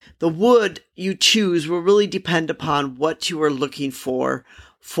the wood you choose will really depend upon what you are looking for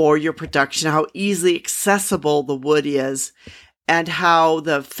your production, how easily accessible the wood is, and how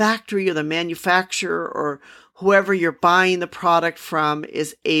the factory or the manufacturer or whoever you're buying the product from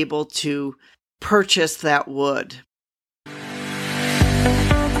is able to purchase that wood.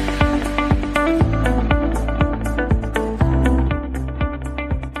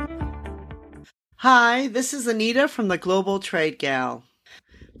 Hi, this is Anita from the Global Trade Gal.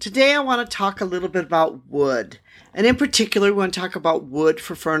 Today I want to talk a little bit about wood. And in particular, we want to talk about wood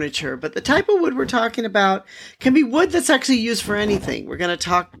for furniture. But the type of wood we're talking about can be wood that's actually used for anything. We're going to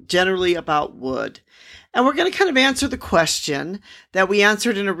talk generally about wood. And we're going to kind of answer the question that we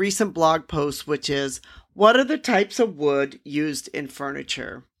answered in a recent blog post, which is, what are the types of wood used in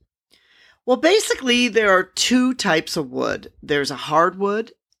furniture? Well, basically, there are two types of wood. There's a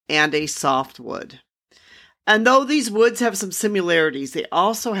hardwood and a softwood. And though these woods have some similarities, they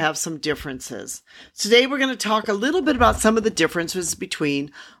also have some differences. Today we're going to talk a little bit about some of the differences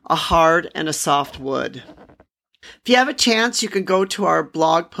between a hard and a soft wood. If you have a chance, you can go to our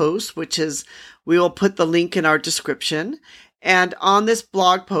blog post, we will put the link in our description. And on this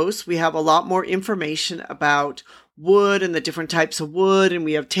blog post, we have a lot more information about wood and the different types of wood. And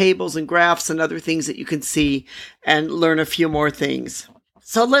we have tables and graphs and other things that you can see and learn a few more things.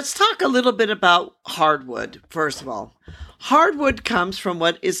 So let's talk a little bit about hardwood, first of all. Hardwood comes from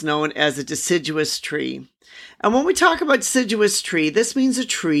what is known as a deciduous tree. And when we talk about deciduous tree, this means a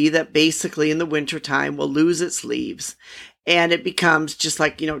tree that basically in the wintertime will lose its leaves. And it becomes just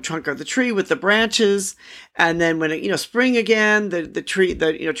like, trunk of the tree with the branches. And then when it, spring again, the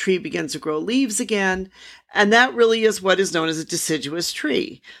tree begins to grow leaves again. And that really is what is known as a deciduous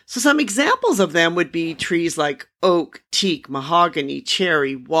tree. So some examples of them would be trees like oak, teak, mahogany,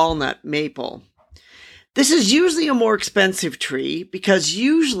 cherry, walnut, maple. This is usually a more expensive tree because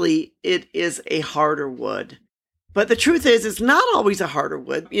usually it is a harder wood. But the truth is, it's not always a harder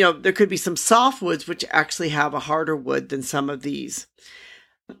wood. There could be some soft woods which actually have a harder wood than some of these.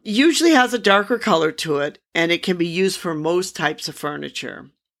 It usually has a darker color to it, and it can be used for most types of furniture.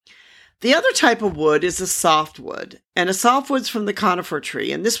 The other type of wood is a softwood, and a softwood's from the conifer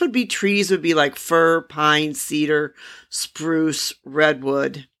tree. And this would be like fir, pine, cedar, spruce,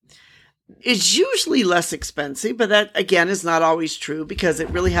 redwood. It's usually less expensive, but that again is not always true because it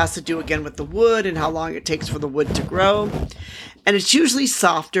really has to do again with the wood and how long it takes for the wood to grow. And it's usually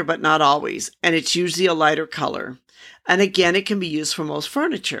softer, but not always. And it's usually a lighter color. And again, it can be used for most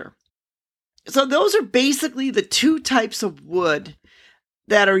furniture. So those are basically the two types of wood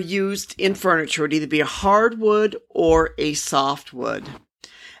that are used in furniture. It would either be a hardwood or a softwood.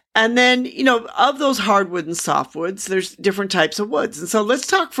 And then, of those hardwood and softwoods, there's different types of woods. And so let's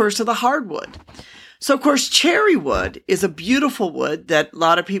talk first of the hardwood. So, of course, cherry wood is a beautiful wood that a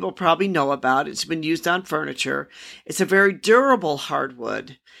lot of people probably know about. It's been used on furniture. It's a very durable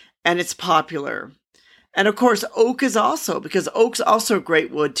hardwood, and it's popular. And, of course, oak is also, because oak's also a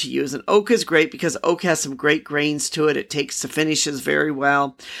great wood to use. And oak is great because oak has some great grains to it. It takes the finishes very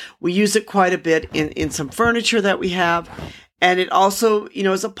well. We use it quite a bit in some furniture that we have. And it also,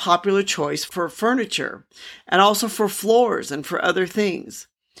 is a popular choice for furniture and also for floors and for other things.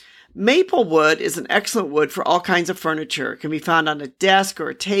 Maple wood is an excellent wood for all kinds of furniture. It can be found on a desk or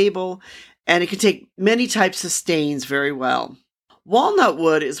a table, and it can take many types of stains very well. Walnut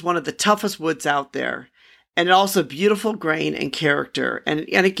wood is one of the toughest woods out there, and it also beautiful grain and character. And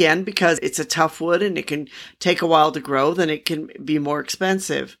again, because it's a tough wood and it can take a while to grow, then it can be more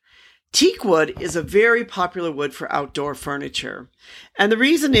expensive. Teak wood is a very popular wood for outdoor furniture. And the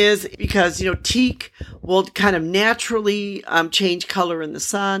reason is because, teak will kind of naturally change color in the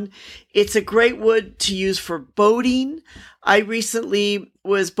sun. It's a great wood to use for boating. I recently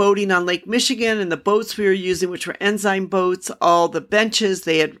was boating on Lake Michigan, and the boats we were using, which were Enzyme boats, all the benches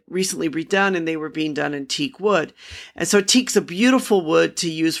they had recently redone, and they were being done in teak wood. And so teak's a beautiful wood to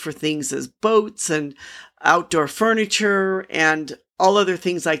use for things as boats and outdoor furniture and all other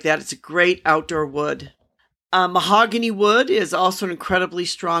things like that. It's a great outdoor wood. Mahogany wood is also an incredibly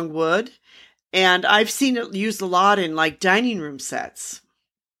strong wood, and I've seen it used a lot in dining room sets.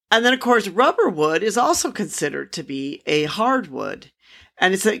 And then, of course, rubber wood is also considered to be a hardwood,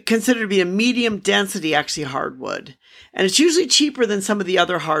 and it's considered to be a medium density, actually, hardwood. And it's usually cheaper than some of the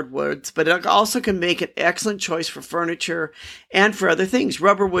other hardwoods, but it also can make an excellent choice for furniture and for other things.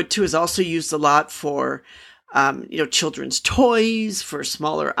 Rubber wood, too, is also used a lot for children's toys, for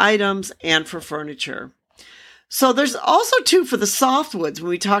smaller items, and for furniture. So there's also, too, for the softwoods, when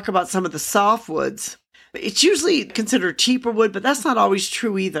we talk about some of the softwoods, it's usually considered cheaper wood, but that's not always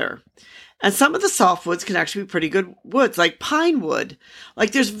true either. And some of the softwoods can actually be pretty good woods, like pine wood.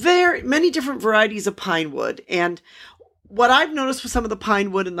 Like there's very many different varieties of pine wood. And what I've noticed with some of the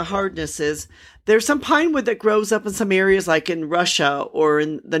pine wood and the hardness is there's some pine wood that grows up in some areas like in Russia or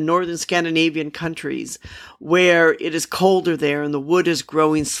in the northern Scandinavian countries where it is colder there and the wood is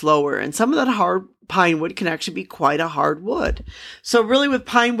growing slower. And some of that hard pine wood can actually be quite a hard wood. So really with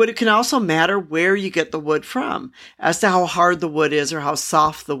pine wood, it can also matter where you get the wood from as to how hard the wood is or how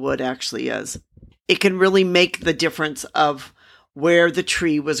soft the wood actually is. It can really make the difference of where the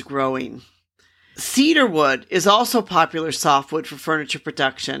tree was growing. Cedar wood is also popular softwood for furniture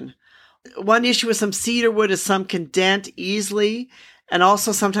production. One issue with some cedar wood is some can dent easily, and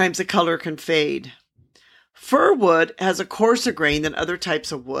also sometimes the color can fade. Fir wood has a coarser grain than other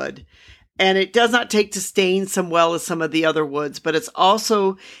types of wood, and it does not take to stain so well as some of the other woods, but it's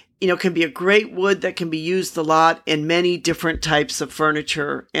also, can be a great wood that can be used a lot in many different types of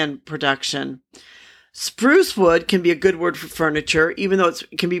furniture and production. Spruce wood can be a good wood for furniture, even though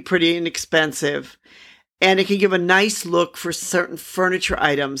it can be pretty inexpensive. And it can give a nice look for certain furniture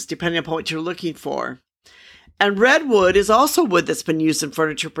items, depending upon what you're looking for. And redwood is also wood that's been used in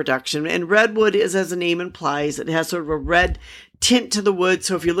furniture production. And redwood is, as the name implies, it has sort of a red tint to the wood.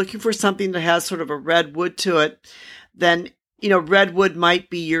 So if you're looking for something that has sort of a red wood to it, then, redwood might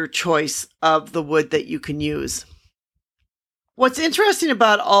be your choice of the wood that you can use. What's interesting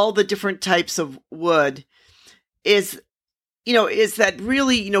about all the different types of wood is that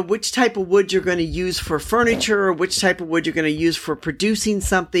really, which type of wood you're going to use for furniture or which type of wood you're going to use for producing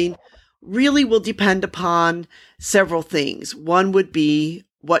something really will depend upon several things. One would be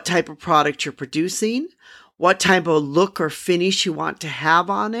what type of product you're producing, what type of look or finish you want to have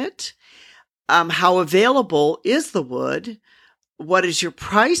on it, how available is the wood, what is your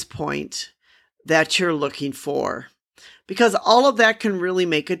price point that you're looking for. Because all of that can really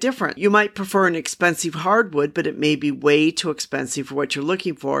make a difference. You might prefer an expensive hardwood, but it may be way too expensive for what you're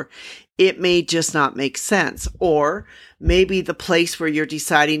looking for. It may just not make sense. Or maybe the place where you're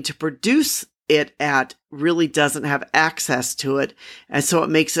deciding to produce it at really doesn't have access to it, and so it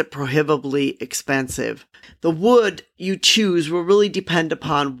makes it prohibitively expensive. The wood you choose will really depend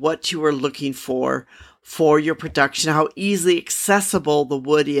upon what you are looking for your production, how easily accessible the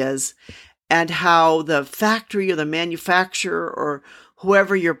wood is, and how the factory or the manufacturer or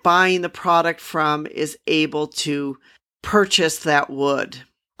whoever you're buying the product from is able to purchase that wood.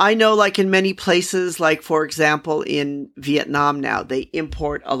 I know like in many places, like for example, in Vietnam now, they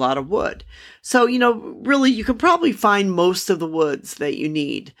import a lot of wood. So, really you can probably find most of the woods that you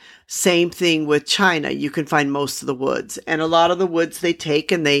need. Same thing with China. You can find most of the woods, and a lot of the woods they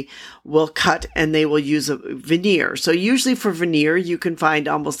take and they will cut and they will use a veneer. So usually for veneer, you can find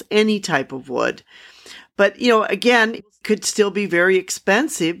almost any type of wood. But, again, it could still be very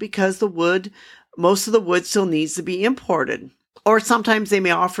expensive because most of the wood still needs to be imported. Or sometimes they may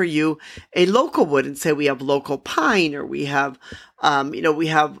offer you a local wood and say we have local pine, or we have,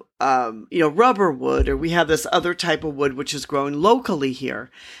 rubber wood, or we have this other type of wood which is grown locally here,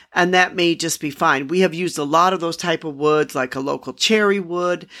 and that may just be fine. We have used a lot of those type of woods, like a local cherry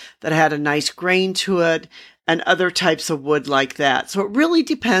wood that had a nice grain to it, and other types of wood like that. So it really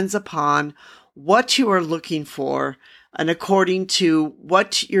depends upon what you are looking for, and according to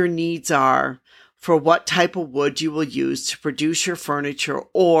what your needs are, for what type of wood you will use to produce your furniture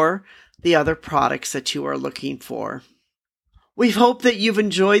or the other products that you are looking for. We hope that you've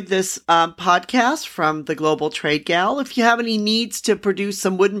enjoyed this podcast from the Global Trade Gal. If you have any needs to produce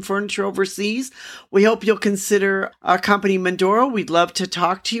some wooden furniture overseas, we hope you'll consider our company Mindoro. We'd love to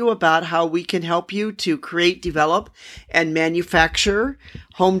talk to you about how we can help you to create, develop, and manufacture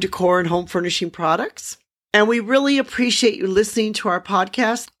home decor and home furnishing products. And we really appreciate you listening to our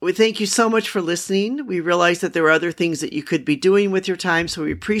podcast. We thank you so much for listening. We realize that there are other things that you could be doing with your time, so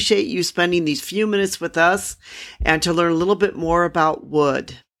we appreciate you spending these few minutes with us and to learn a little bit more about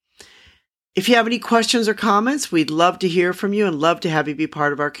wood. If you have any questions or comments, we'd love to hear from you and love to have you be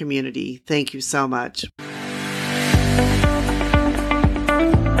part of our community. Thank you so much.